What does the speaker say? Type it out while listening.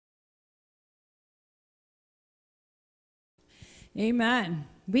Amen.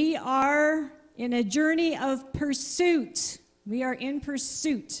 We are in a journey of pursuit. We are in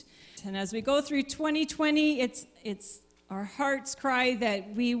pursuit. And as we go through 2020, it's our heart's cry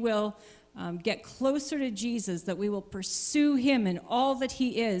that we will get closer to Jesus, that we will pursue him in all that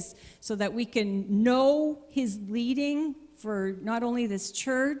he is, so that we can know his leading for not only this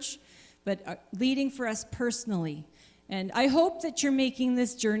church, but leading for us personally. And I hope that you're making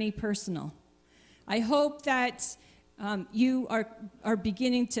this journey personal. I hope that you are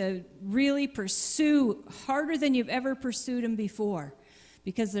beginning to really pursue harder than you've ever pursued him before,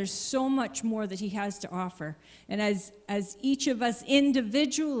 because there's so much more that he has to offer. And as each of us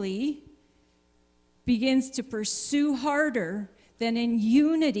individually begins to pursue harder, then in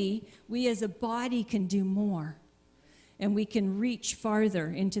unity, we as a body can do more. And we can reach farther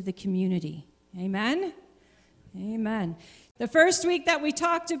into the community. Amen? Amen. The first week that we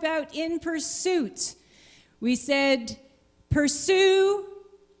talked about in pursuit, we said, pursue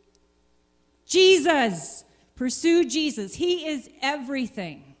Jesus. Pursue Jesus. He is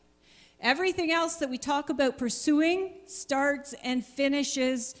everything. Everything else that we talk about pursuing starts and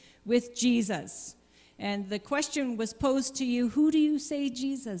finishes with Jesus. And the question was posed to you, who do you say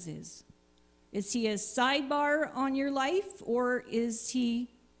Jesus is? Is he a sidebar on your life, or is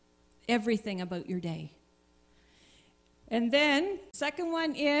he everything about your day? And then, second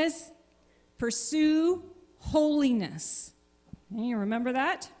one is pursue holiness. You remember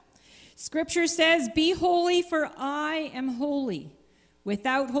that? Scripture says, be holy, for I am holy.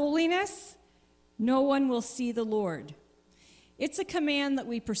 Without holiness, no one will see the Lord. It's a command that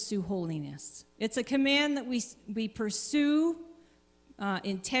we pursue holiness. It's a command that we pursue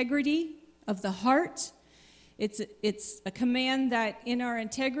integrity of the heart. It's a command that in our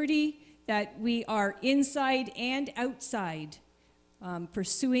integrity, that we are inside and outside,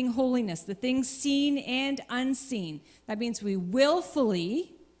 pursuing holiness, the things seen and unseen. That means we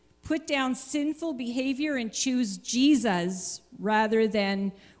willfully put down sinful behavior and choose Jesus rather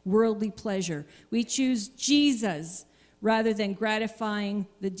than worldly pleasure. We choose Jesus rather than gratifying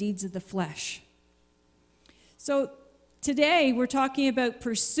the deeds of the flesh. So today we're talking about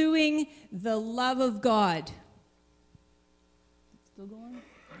pursuing the love of God. Still going?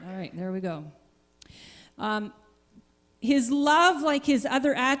 All right, there we go. His love, like his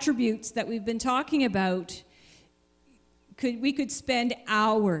other attributes that we've been talking about, we could spend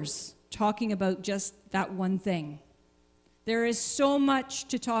hours talking about just that one thing. There is so much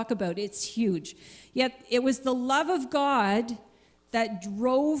to talk about. It's huge. Yet it was the love of God that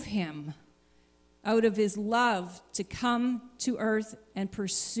drove him out of his love to come to earth and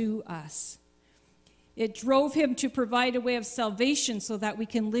pursue us. It drove him to provide a way of salvation so that we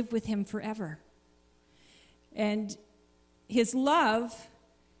can live with him forever. And his love,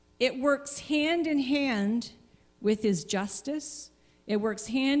 it works hand in hand with his justice. It works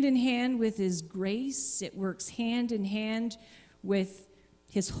hand in hand with his grace. It works hand in hand with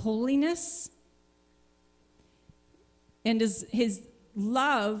his holiness. And his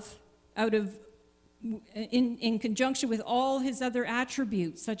love in conjunction with all his other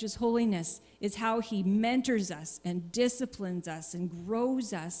attributes, such as holiness, is how he mentors us and disciplines us and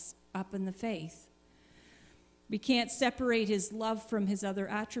grows us up in the faith. We can't separate his love from his other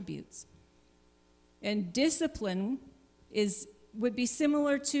attributes. And discipline would be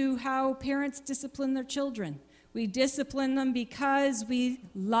similar to how parents discipline their children. We discipline them because we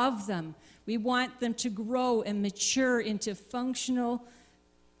love them. We want them to grow and mature into functional,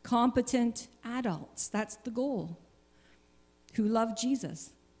 competent adults. That's the goal. Who love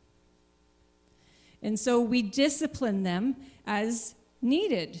Jesus. And so we discipline them as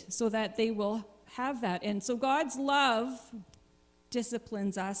needed so that they will have that. And so God's love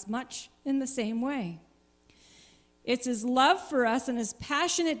disciplines us much in the same way. It's his love for us and his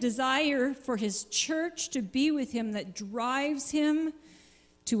passionate desire for his church to be with him that drives him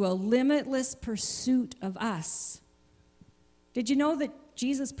to a limitless pursuit of us. Did you know that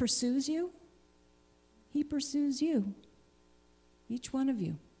Jesus pursues you? He pursues you. Each one of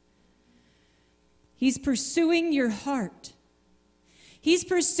you. He's pursuing your heart. He's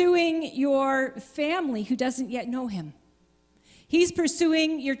pursuing your family who doesn't yet know him. He's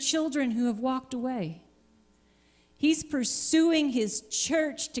pursuing your children who have walked away. He's pursuing his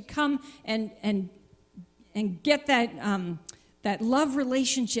church to come and get that love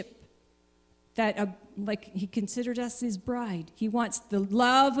relationship that like he considered us his bride. He wants the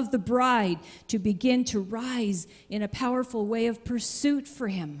love of the bride to begin to rise in a powerful way of pursuit for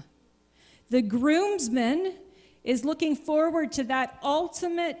him. The groomsman is looking forward to that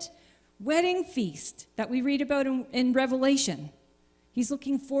ultimate wedding feast that we read about in Revelation. He's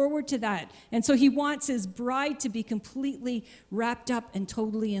looking forward to that. And so he wants his bride to be completely wrapped up and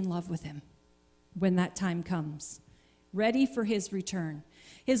totally in love with him when that time comes, ready for his return.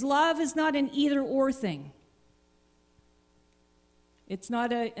 His love is not an either-or thing. It's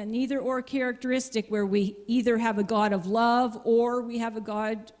not an either-or characteristic where we either have a God of love or we have a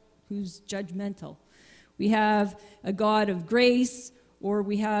God who's judgmental. We have a God of grace, or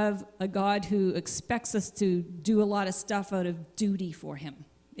we have a God who expects us to do a lot of stuff out of duty for him.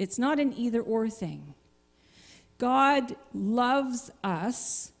 It's not an either-or thing. God loves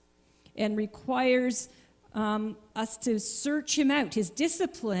us and requires us to search him out. His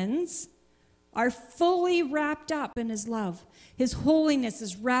disciplines are fully wrapped up in his love. His holiness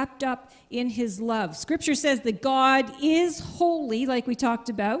is wrapped up in his love. Scripture says that God is holy, like we talked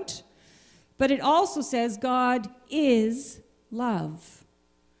about, but it also says God is love.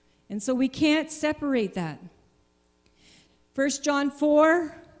 And so we can't separate that. 1 John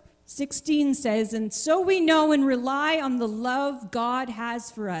 4:16 says, and so we know and rely on the love God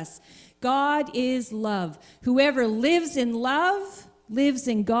has for us. God is love. Whoever lives in love lives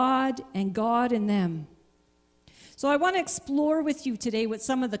in God and God in them. So I want to explore with you today what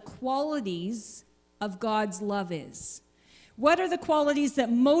some of the qualities of God's love is. What are the qualities that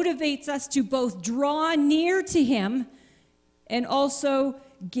motivates us to both draw near to him and also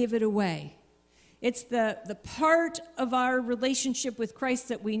give it away? It's the part of our relationship with Christ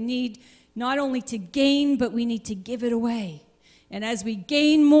that we need not only to gain, but we need to give it away. And as we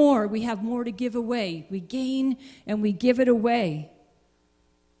gain more, we have more to give away. We gain and we give it away.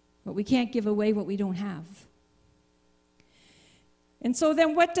 But we can't give away what we don't have. And so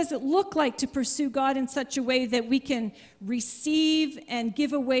then what does it look like to pursue God in such a way that we can receive and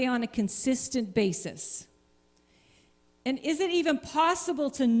give away on a consistent basis? And is it even possible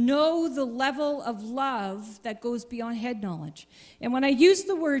to know the level of love that goes beyond head knowledge? And when I use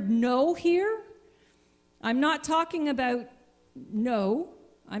the word know here, I'm not talking about know.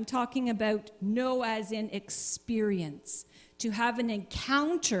 I'm talking about know as in experience, to have an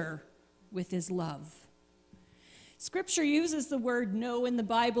encounter with his love. Scripture uses the word know in the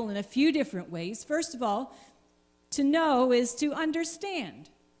Bible in a few different ways. First of all, to know is to understand.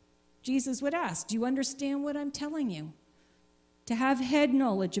 Jesus would ask, do you understand what I'm telling you? To have head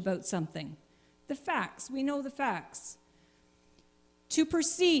knowledge about something. The facts, we know the facts. To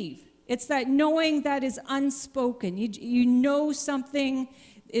perceive, it's that knowing that is unspoken. You know something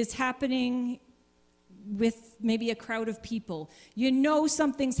is happening with maybe a crowd of people. You know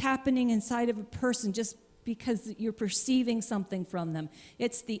something's happening inside of a person just because you're perceiving something from them.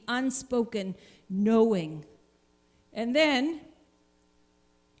 It's the unspoken knowing. And then,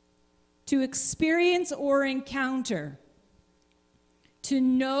 to experience or encounter. To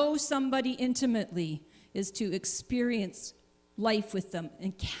know somebody intimately is to experience life with them,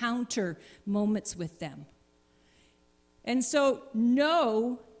 encounter moments with them. And so,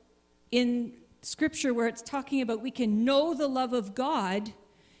 know in Scripture where it's talking about we can know the love of God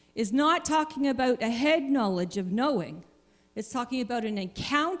is not talking about a head knowledge of knowing. It's talking about an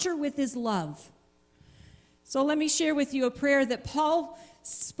encounter with his love. So let me share with you a prayer that Paul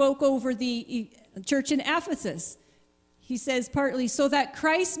spoke over the church in Ephesus. He says partly, so that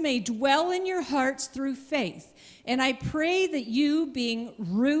Christ may dwell in your hearts through faith. And I pray that you, being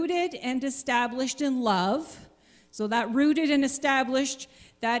rooted and established in love, so that rooted and established,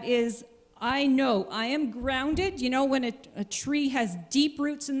 that is, I know, I am grounded. You know, when a tree has deep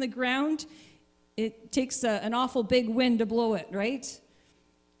roots in the ground, it takes an awful big wind to blow it, right?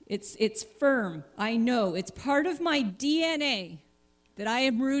 It's firm. I know. It's part of my DNA that I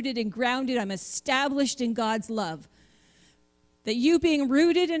am rooted and grounded. I'm established in God's love. That you, being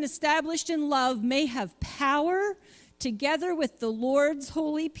rooted and established in love, may have power together with the Lord's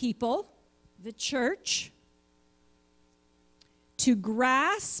holy people, the church, to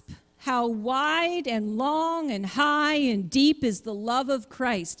grasp how wide and long and high and deep is the love of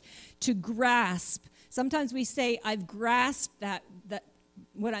Christ. To grasp. Sometimes we say, I've grasped that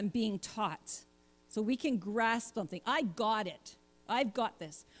what I'm being taught. So we can grasp something. I got it. I've got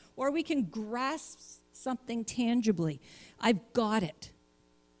this. Or we can grasp something tangibly. I've got it.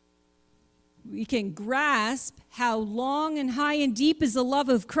 We can grasp how long and high and deep is the love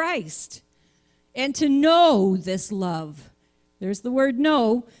of Christ. And to know this love. There's the word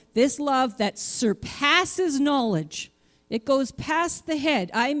know. This love that surpasses knowledge. It goes past the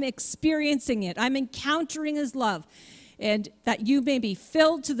head. I'm experiencing it. I'm encountering his love. And that you may be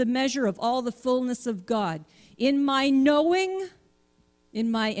filled to the measure of all the fullness of God. In my knowing,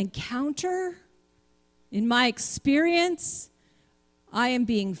 in my encounter, in my experience, I am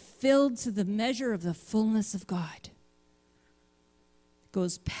being filled to the measure of the fullness of God.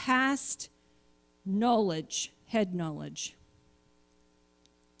 goes past knowledge, head knowledge.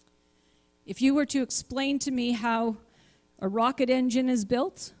 If you were to explain to me how a rocket engine is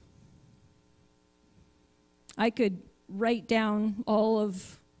built, I could write down all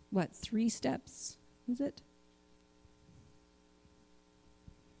of, 3 steps, is it?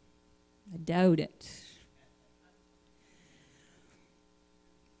 I doubt it.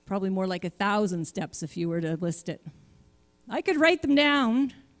 Probably more like 1,000 steps if you were to list it. I could write them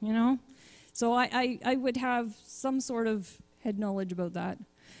down, So I would have some sort of head knowledge about that.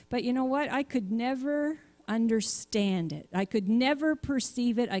 But you know what? I could never understand it. I could never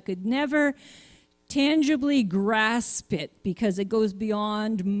perceive it. I could never tangibly grasp it because it goes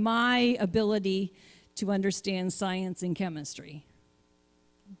beyond my ability to understand science and chemistry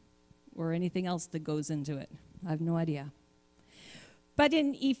or anything else that goes into it. I have no idea. But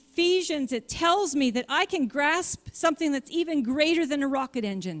in Ephesians, it tells me that I can grasp something that's even greater than a rocket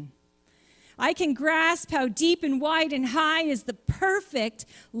engine. I can grasp how deep and wide and high is the perfect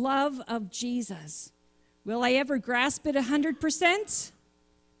love of Jesus. Will I ever grasp it 100%?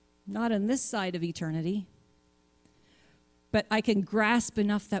 Not on this side of eternity. But I can grasp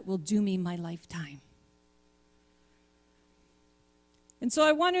enough that will do me my lifetime. And so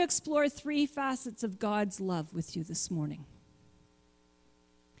I want to explore 3 facets of God's love with you this morning.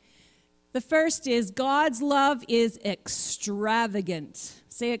 The first is God's love is extravagant.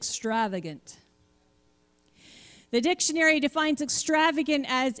 Say extravagant. The dictionary defines extravagant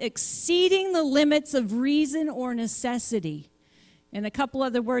as exceeding the limits of reason or necessity. And a couple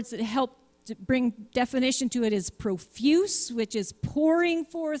other words that help to bring definition to it is profuse, which is pouring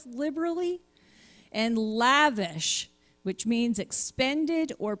forth liberally, and lavish, which means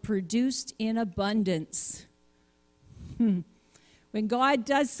expended or produced in abundance. When God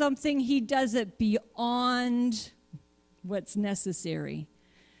does something, he does it beyond what's necessary.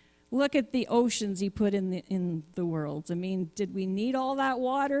 Look at the oceans he put in the world. I mean, did we need all that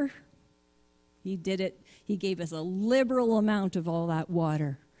water? He did it. He gave us a liberal amount of all that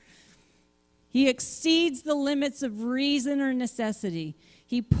water. He exceeds the limits of reason or necessity.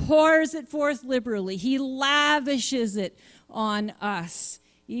 He pours it forth liberally. He lavishes it on us.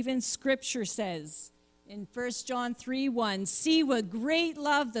 Even Scripture says in 1 John 3:1, see what great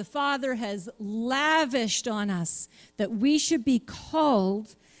love the Father has lavished on us, that we should be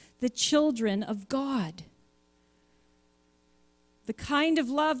called the children of God. The kind of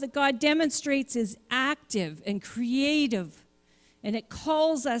love that God demonstrates is active and creative, and it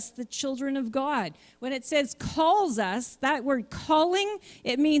calls us the children of God. When it says calls us, that word calling,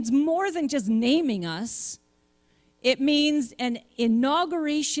 it means more than just naming us. It means an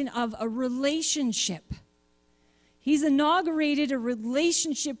inauguration of a relationship. He's inaugurated a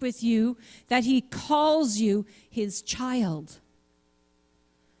relationship with you that he calls you his child.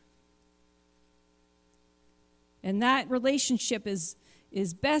 And that relationship is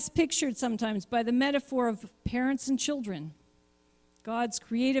best pictured sometimes by the metaphor of parents and children. God's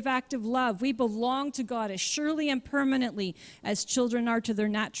creative act of love. We belong to God as surely and permanently as children are to their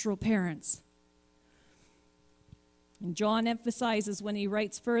natural parents. And John emphasizes when he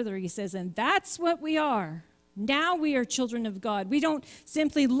writes further, he says, and that's what we are. Now we are children of God. We don't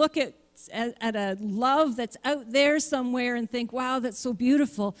simply look at a love that's out there somewhere and think, wow, that's so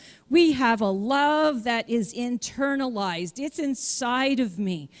beautiful. We have a love that is internalized. It's inside of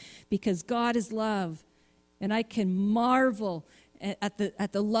me because God is love. And I can marvel at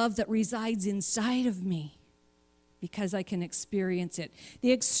the love that resides inside of me because I can experience it.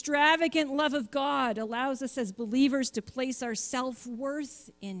 The extravagant love of God allows us as believers to place our self-worth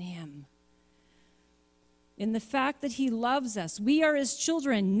in him. In the fact that he loves us. We are his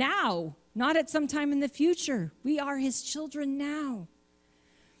children now, not at some time in the future. We are his children now.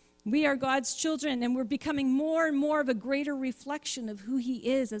 We are God's children, and we're becoming more and more of a greater reflection of who he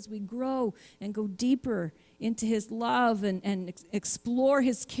is as we grow and go deeper into his love and explore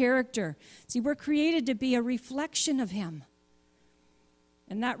his character. See, we're created to be a reflection of him.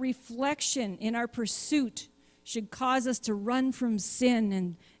 And that reflection in our pursuit should cause us to run from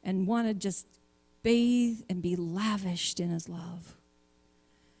sin and want to just bathe and be lavished in his love.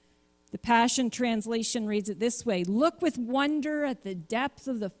 The Passion Translation reads it this way: look with wonder at the depth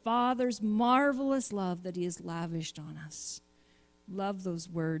of the Father's marvelous love that he has lavished on us. Love those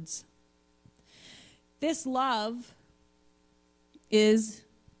words. This love is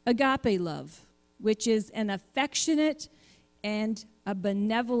agape love, which is an affectionate and a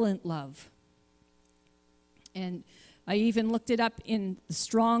benevolent love. And I even looked it up in the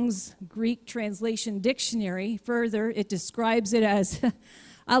Strong's Greek Translation Dictionary. Further, it describes it as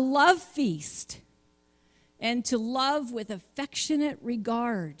a love feast, and to love with affectionate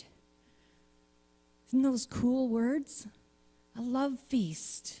regard. Isn't those cool words? A love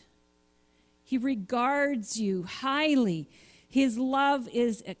feast. He regards you highly. His love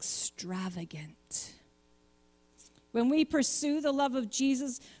is extravagant. When we pursue the love of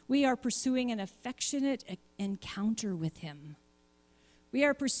Jesus, we are pursuing an affectionate encounter with him. We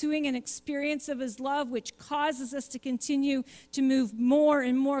are pursuing an experience of his love which causes us to continue to move more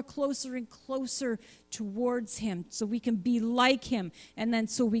and more closer and closer towards him so we can be like him, and then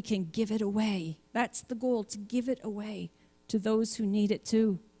so we can give it away. That's the goal, to give it away to those who need it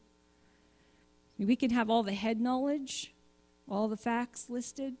too. We can have all the head knowledge, all the facts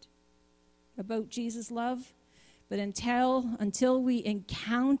listed about Jesus' love, but until we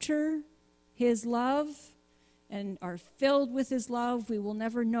encounter his love and are filled with his love, we will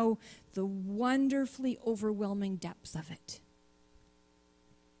never know the wonderfully overwhelming depths of it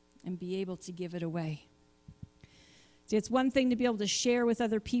and be able to give it away. See, it's one thing to be able to share with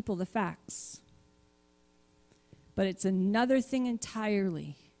other people the facts, but it's another thing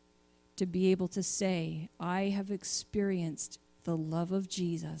entirely to be able to say, I have experienced the love of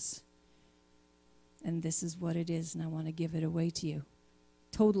Jesus, and this is what it is, and I want to give it away to you.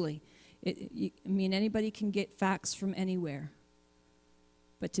 Totally. Anybody can get facts from anywhere.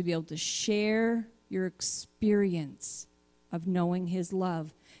 But to be able to share your experience of knowing his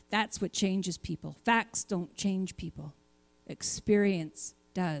love, that's what changes people. Facts don't change people. Experience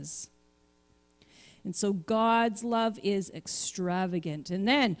does. And so God's love is extravagant. And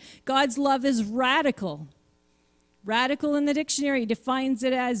then God's love is radical. Radical in the dictionary defines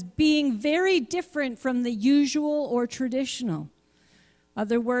it as being very different from the usual or traditional.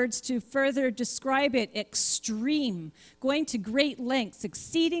 Other words to further describe it: extreme, going to great lengths,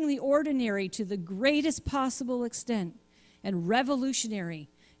 exceeding the ordinary to the greatest possible extent, and revolutionary,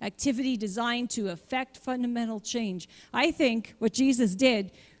 activity designed to effect fundamental change. I think what Jesus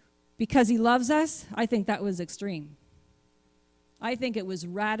did, because he loves us, I think that was extreme. I think it was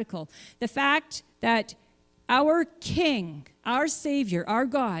radical. The fact that our King, our Savior, our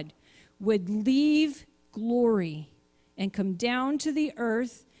God, would leave glory and come down to the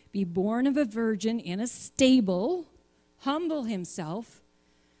earth, be born of a virgin in a stable, humble himself,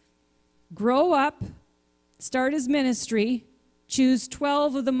 grow up, start his ministry, choose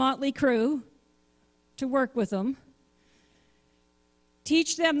 12 of the motley crew to work with him,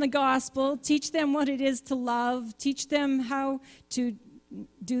 teach them the gospel, teach them what it is to love, teach them how to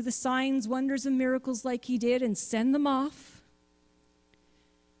do the signs, wonders, and miracles like he did, and send them off.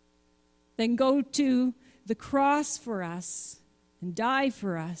 Then go to the cross for us and die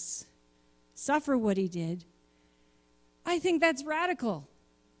for us, suffer what he did. I think that's radical.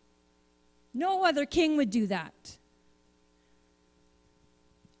 No other king would do that.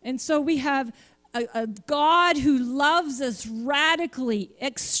 And so we have a God who loves us radically,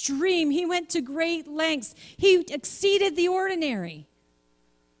 extreme. He went to great lengths. He exceeded the ordinary.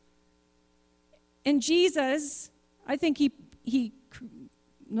 And Jesus, I think he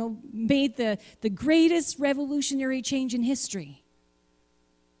made the greatest revolutionary change in history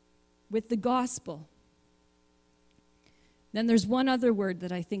with the gospel. Then there's one other word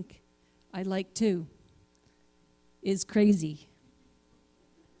that I think I like too, is crazy.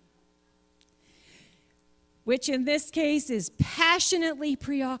 Which in this case is passionately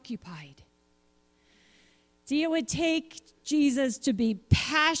preoccupied. See, it would take Jesus to be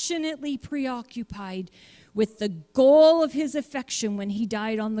passionately preoccupied with the goal of his affection when he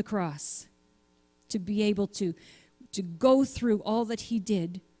died on the cross, to be able to go through all that he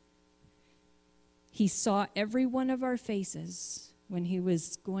did. He saw every one of our faces when he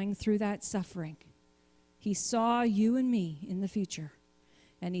was going through that suffering. He saw you and me in the future,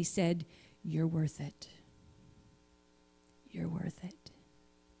 and he said, "You're worth it. You're worth it."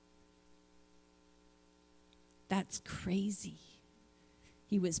 That's crazy.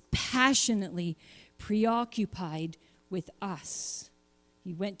 He was passionately preoccupied with us.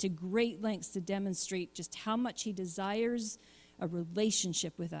 He went to great lengths to demonstrate just how much he desires a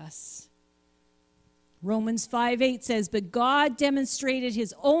relationship with us. Romans 5:8 says, "But God demonstrated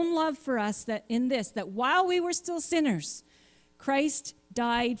his own love for us that while we were still sinners, Christ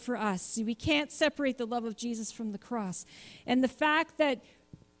died for us." See, we can't separate the love of Jesus from the cross. And the fact that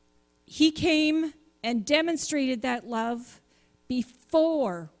he came and demonstrated that love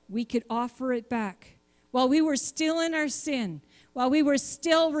before we could offer it back, while we were still in our sin, while we were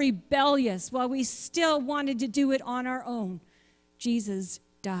still rebellious, while we still wanted to do it on our own, Jesus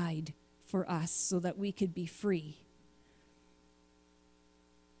died for us so that we could be free.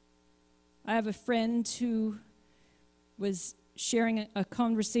 I have a friend who was sharing a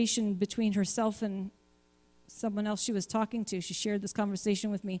conversation between herself and someone else she was talking to. She shared this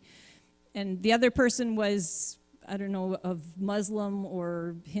conversation with me. And the other person was, I don't know, of Muslim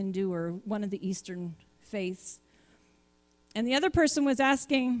or Hindu or one of the Eastern faiths. And the other person was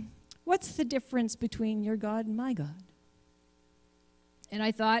asking, what's the difference between your God and my God? And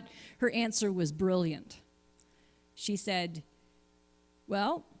I thought her answer was brilliant. She said,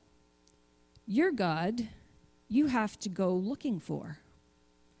 well, your God, you have to go looking for.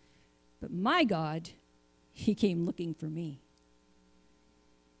 But my God, he came looking for me.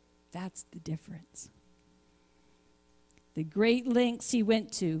 That's the difference. The great lengths he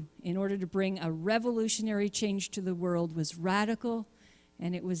went to in order to bring a revolutionary change to the world was radical,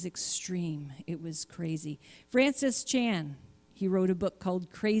 and it was extreme. It was crazy. Francis Chan, he wrote a book called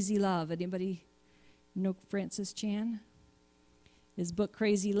Crazy Love. Anybody know Francis Chan? His book,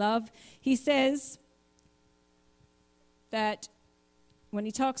 Crazy Love. He says that when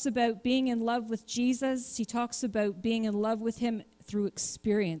he talks about being in love with Jesus, he talks about being in love with him through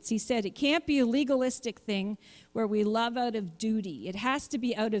experience. He said it can't be a legalistic thing where we love out of duty. It has to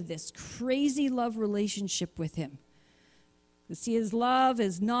be out of this crazy love relationship with him. You see, his love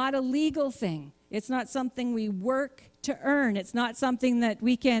is not a legal thing. It's not something we work to earn. It's not something that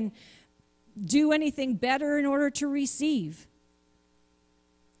we can do anything better in order to receive.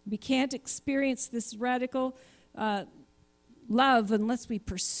 We can't experience this radical love unless we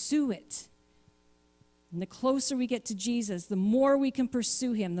pursue it. And the closer we get to Jesus, the more we can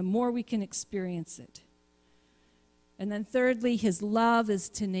pursue him, the more we can experience it. And then thirdly, his love is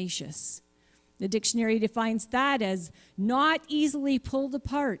tenacious. The dictionary defines that as not easily pulled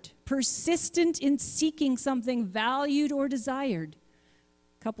apart, persistent in seeking something valued or desired.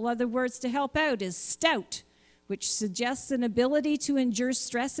 A couple other words to help out is stout, which suggests an ability to endure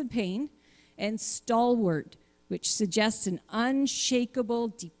stress and pain, and stalwart, which suggests an unshakable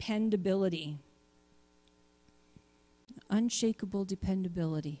dependability. Unshakable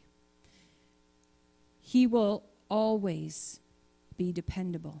dependability. He will always be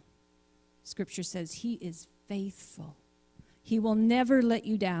dependable. Scripture says he is faithful. He will never let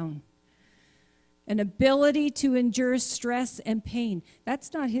you down. An ability to endure stress and pain.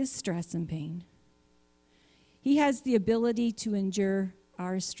 That's not his stress and pain. He has the ability to endure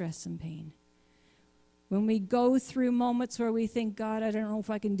our stress and pain. When we go through moments where we think, God, I don't know if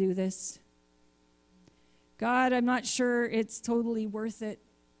I can do this. God, I'm not sure it's totally worth it.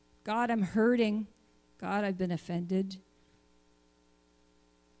 God, I'm hurting. God, I've been offended.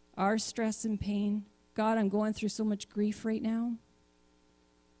 Our stress and pain. God, I'm going through so much grief right now.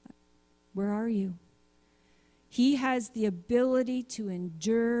 Where are you? He has the ability to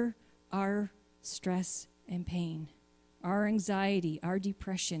endure our stress and pain, our anxiety, our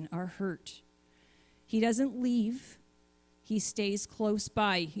depression, our hurt. He doesn't leave. He stays close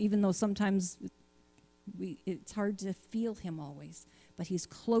by, even though sometimes it's hard to feel him always. But he's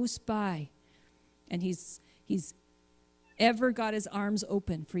close by, and he's ever got his arms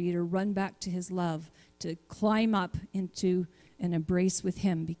open for you to run back to his love, to climb up into an embrace with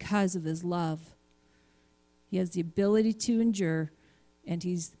him because of his love. He has the ability to endure, and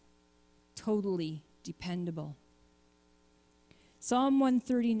he's totally dependable. Psalm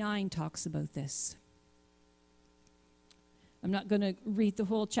 139 talks about this. I'm not going to read the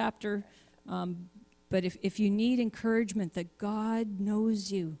whole chapter, but if you need encouragement that God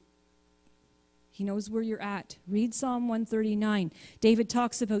knows you, he knows where you're at, read Psalm 139. David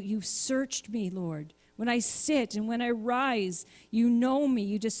talks about, you've searched me, Lord. When I sit and when I rise, you know me.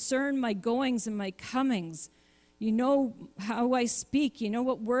 You discern my goings and my comings. You know how I speak. You know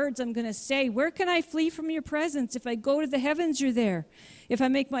what words I'm going to say. Where can I flee from your presence? If I go to the heavens, you're there. If I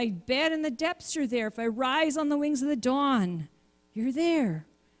make my bed in the depths, you're there. If I rise on the wings of the dawn, you're there.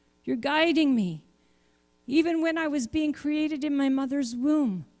 You're guiding me. Even when I was being created in my mother's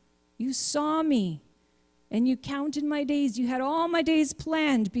womb, you saw me and you counted my days. You had all my days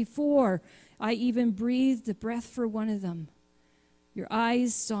planned before I even breathed a breath for one of them. Your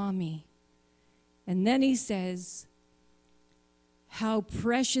eyes saw me. And then he says, how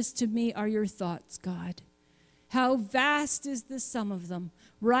precious to me are your thoughts, God. How vast is the sum of them.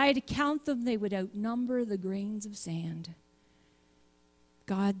 Were I to count them, they would outnumber the grains of sand.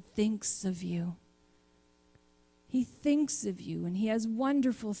 God thinks of you. He thinks of you, and he has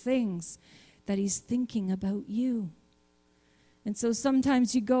wonderful things that he's thinking about you. And so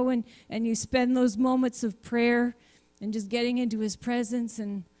sometimes you go and you spend those moments of prayer and just getting into his presence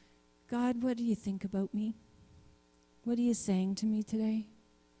and, God, what do you think about me? What are you saying to me today?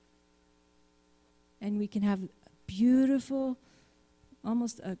 And we can have a beautiful,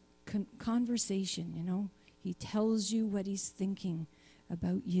 almost a conversation, you know. He tells you what he's thinking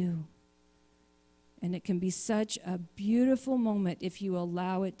about you. And it can be such a beautiful moment if you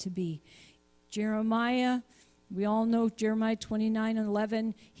allow it to be. Jeremiah, we all know Jeremiah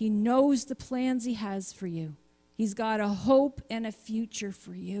 29:11. He knows the plans he has for you. He's got a hope and a future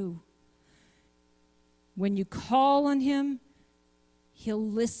for you. When you call on him, he'll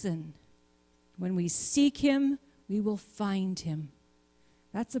listen. When we seek him, we will find him.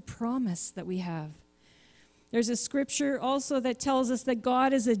 That's a promise that we have. There's a scripture also that tells us that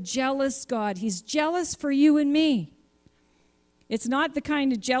God is a jealous God. He's jealous for you and me. It's not the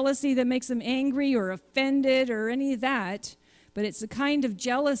kind of jealousy that makes him angry or offended or any of that, but it's the kind of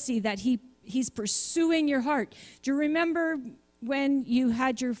jealousy that he's pursuing your heart. Do you remember when you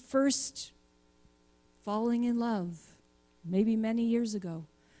had your first falling in love, maybe many years ago?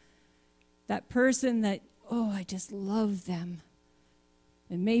 That person that, oh, I just love them.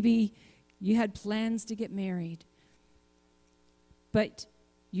 And maybe you had plans to get married. But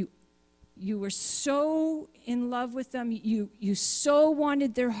you were so in love with them, you so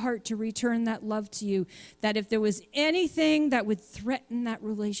wanted their heart to return that love to you, that if there was anything that would threaten that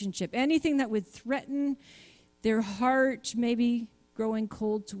relationship, anything that would threaten their heart maybe growing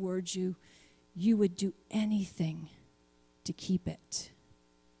cold towards you, you would do anything to keep it.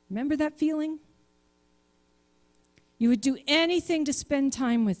 Remember that feeling? You would do anything to spend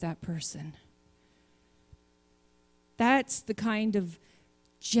time with that person. That's the kind of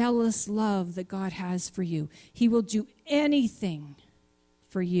jealous love that God has for you. He will do anything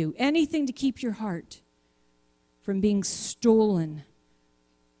for you, anything to keep your heart from being stolen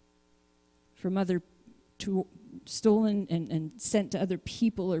from stolen and sent to other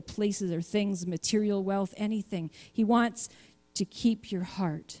people or places or things, material wealth, anything. He wants to keep your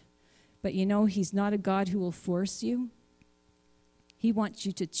heart. But you know, he's not a God who will force you. He wants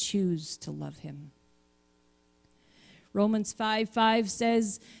you to choose to love him. Romans 5:5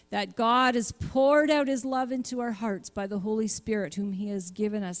 says that God has poured out his love into our hearts by the Holy Spirit whom he has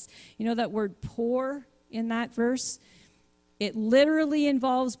given us. You know that word pour in that verse? It literally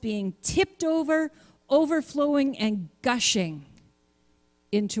involves being tipped over, overflowing, and gushing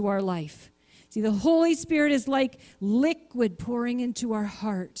into our life. See, the Holy Spirit is like liquid pouring into our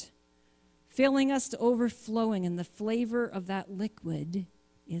heart, filling us to overflowing, and the flavor of that liquid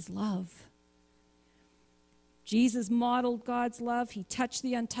is love. Jesus modeled God's love. He touched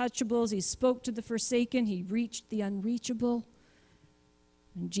the untouchables. He spoke to the forsaken. He reached the unreachable.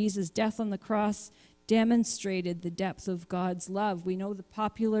 And Jesus' death on the cross demonstrated the depth of God's love. We know the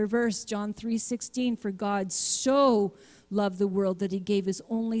popular verse, John 3:16, for God so loved the world that he gave his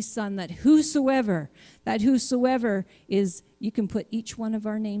only son, that whosoever is, you can put each one of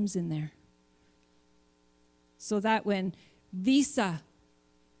our names in there. So that when Lisa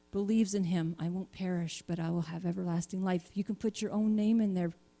believes in him, I won't perish, but I will have everlasting life. You can put your own name in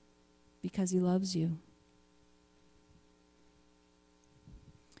there because he loves you.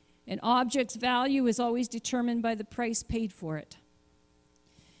 An object's value is always determined by the price paid for it.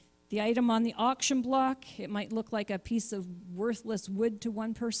 The item on the auction block, it might look like a piece of worthless wood to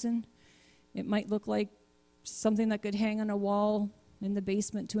one person. It might look like something that could hang on a wall in the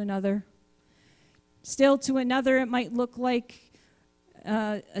basement to another. Still to another, it might look like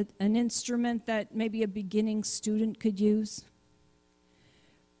an instrument that maybe a beginning student could use.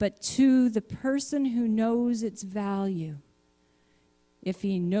 But to the person who knows its value, if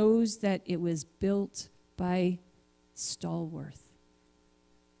he knows that it was built by Stallworth,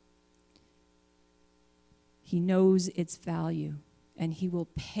 he knows its value, and he will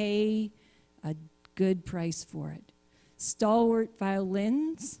pay a good price for it. Stalwart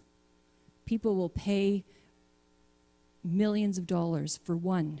violins, people will pay millions of dollars for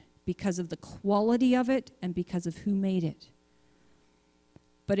one because of the quality of it and because of who made it.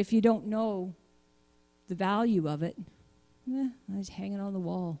 But if you don't know the value of it, it's hanging on the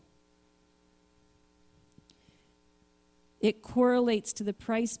wall. It correlates to the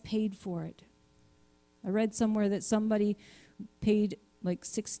price paid for it. I read somewhere that somebody paid like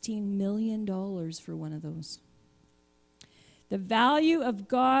 $16 million for one of those. The value of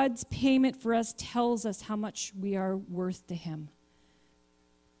God's payment for us tells us how much we are worth to him.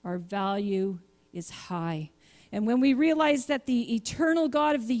 Our value is high. And when we realize that the eternal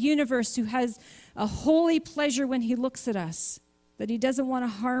God of the universe, who has a holy pleasure when he looks at us, that he doesn't want to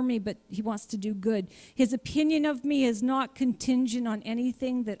harm me, but he wants to do good. His opinion of me is not contingent on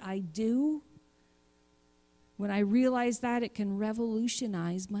anything that I do. When I realize that, it can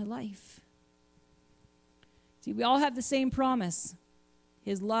revolutionize my life. See, we all have the same promise.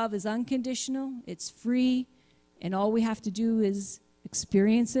 His love is unconditional, it's free, and all we have to do is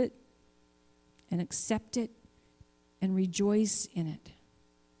experience it and accept it and rejoice in it.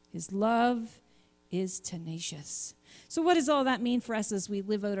 His love is tenacious. So what does all that mean for us as we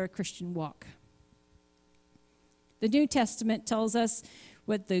live out our Christian walk? The New Testament tells us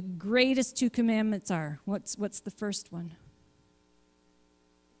what the greatest 2 commandments are. What's the first one?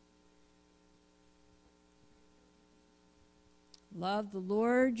 Love the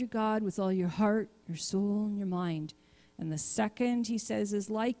Lord your God with all your heart, your soul, and your mind. And the second, he says, is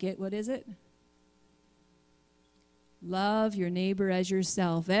like it. What is it? Love your neighbor as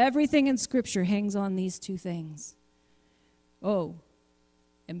yourself. Everything in Scripture hangs on these 2 things. Oh,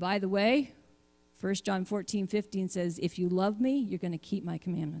 and by the way, 1 John 14:15 says, if you love me, you're going to keep my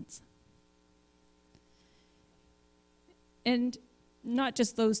commandments. And not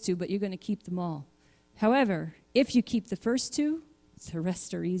just those 2, but you're going to keep them all. However, if you keep the first 2, the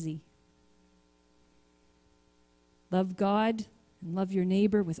rest are easy. Love God and love your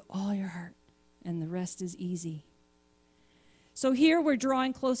neighbor with all your heart, and the rest is easy. So here we're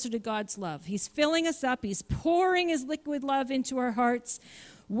drawing closer to God's love. He's filling us up. He's pouring his liquid love into our hearts.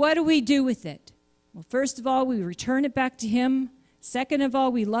 What do we do with it? Well, first of all, we return it back to him. Second of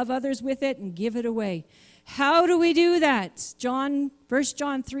all, we love others with it and give it away. How do we do that? 1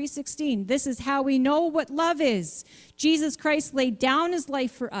 John 3:16. This is how we know what love is. Jesus Christ laid down his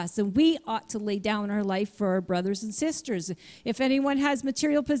life for us, and we ought to lay down our life for our brothers and sisters. If anyone has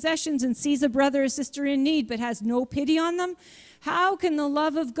material possessions and sees a brother or sister in need but has no pity on them, how can the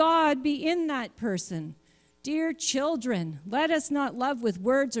love of God be in that person? Dear children, let us not love with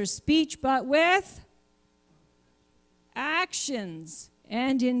words or speech, but with actions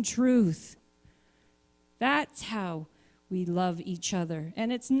and in truth. That's how we love each other.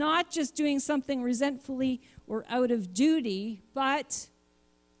 And it's not just doing something resentfully or out of duty, but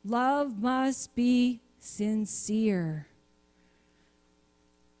love must be sincere.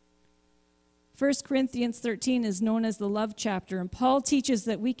 1 Corinthians 13 is known as the love chapter, and Paul teaches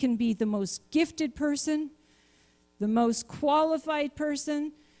that we can be the most gifted person, the most qualified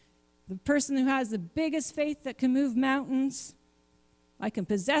person, the person who has the biggest faith that can move mountains. I can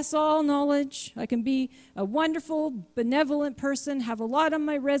possess all knowledge. I can be a wonderful, benevolent person, have a lot on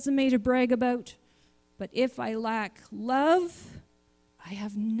my resume to brag about. But if I lack love, I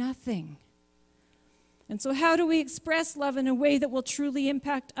have nothing. And so how do we express love in a way that will truly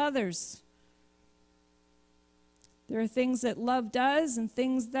impact others? There are things that love does and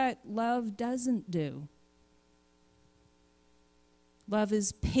things that love doesn't do. Love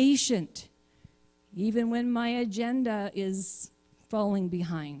is patient, even when my agenda is falling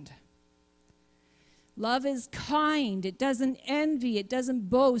behind. Love is kind. It doesn't envy. It doesn't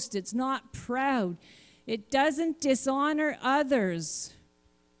boast. It's not proud. It doesn't dishonor others.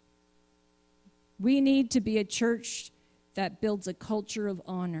 We need to be a church that builds a culture of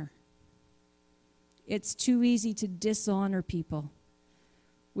honor. It's too easy to dishonor people.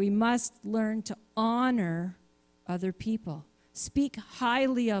 We must learn to honor other people. Speak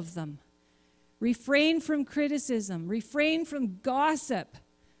highly of them. Refrain from criticism. Refrain from gossip.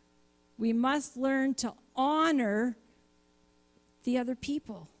 We must learn to honor the other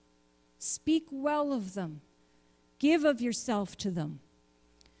people. Speak well of them. Give of yourself to them.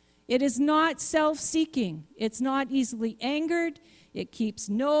 It is not self-seeking. It's not easily angered. It keeps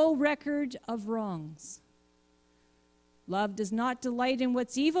no record of wrongs. Love does not delight in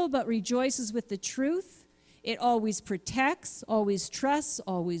what's evil, but rejoices with the truth. It always protects, always trusts,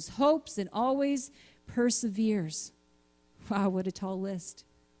 always hopes, and always perseveres. Wow, what a tall list.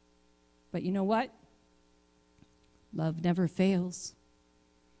 But you know what? Love never fails.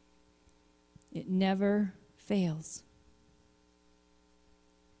 It never fails.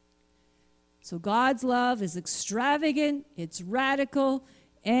 So God's love is extravagant, it's radical,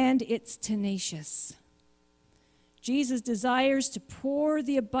 and it's tenacious. Jesus desires to pour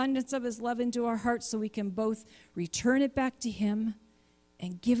the abundance of his love into our hearts so we can both return it back to him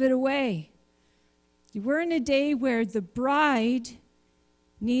and give it away. We're in a day where the bride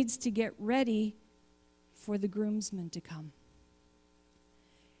needs to get ready for the groomsmen to come.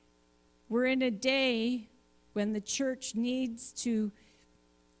 We're in a day when the church needs to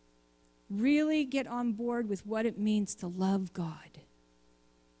really get on board with what it means to love God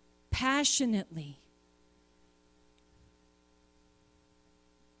passionately.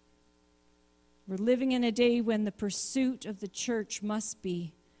 We're living in a day when the pursuit of the church must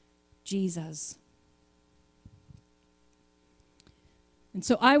be Jesus. And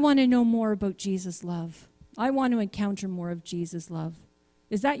so I want to know more about Jesus' love. I want to encounter more of Jesus' love.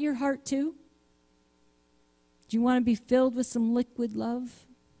 Is that your heart too? Do you want to be filled with some liquid love?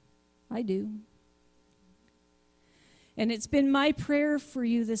 I do. And it's been my prayer for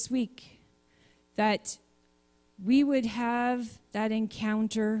you this week that we would have that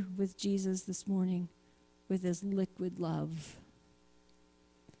encounter with Jesus this morning, with his liquid love.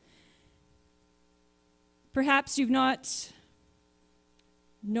 Perhaps you've not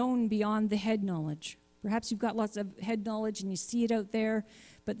known beyond the head knowledge. Perhaps you've got lots of head knowledge and you see it out there,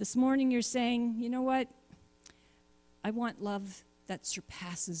 but this morning you're saying, you know what? I want love that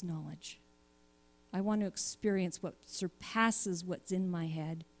surpasses knowledge. I want to experience what surpasses what's in my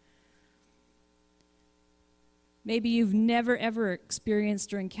head. Maybe you've never, ever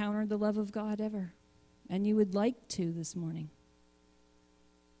experienced or encountered the love of God ever, and you would like to this morning.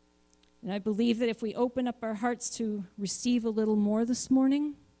 And I believe that if we open up our hearts to receive a little more this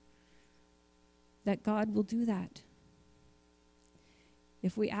morning, that God will do that.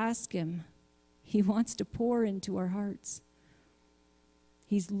 If we ask him, he wants to pour into our hearts.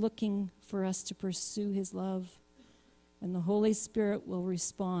 He's looking for us to pursue his love, and the Holy Spirit will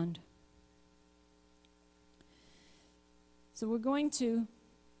respond. So we're going to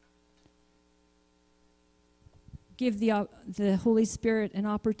give the Holy Spirit an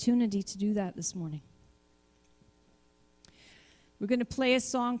opportunity to do that this morning. We're going to play a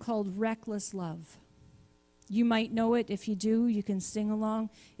song called Reckless Love. You might know it. If you do, you can sing along.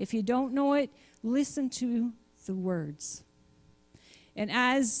 If you don't know it, listen to the words. And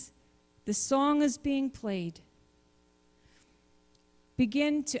as the song is being played,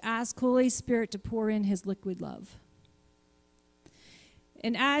 begin to ask Holy Spirit to pour in his liquid love.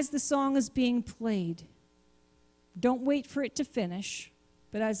 And as the song is being played, don't wait for it to finish,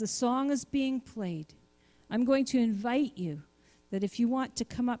 but as the song is being played, I'm going to invite you that if you want to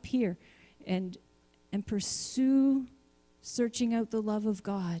come up here and pursue searching out the love of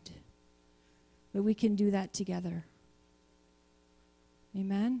God, that we can do that together.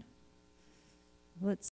 Amen? Let's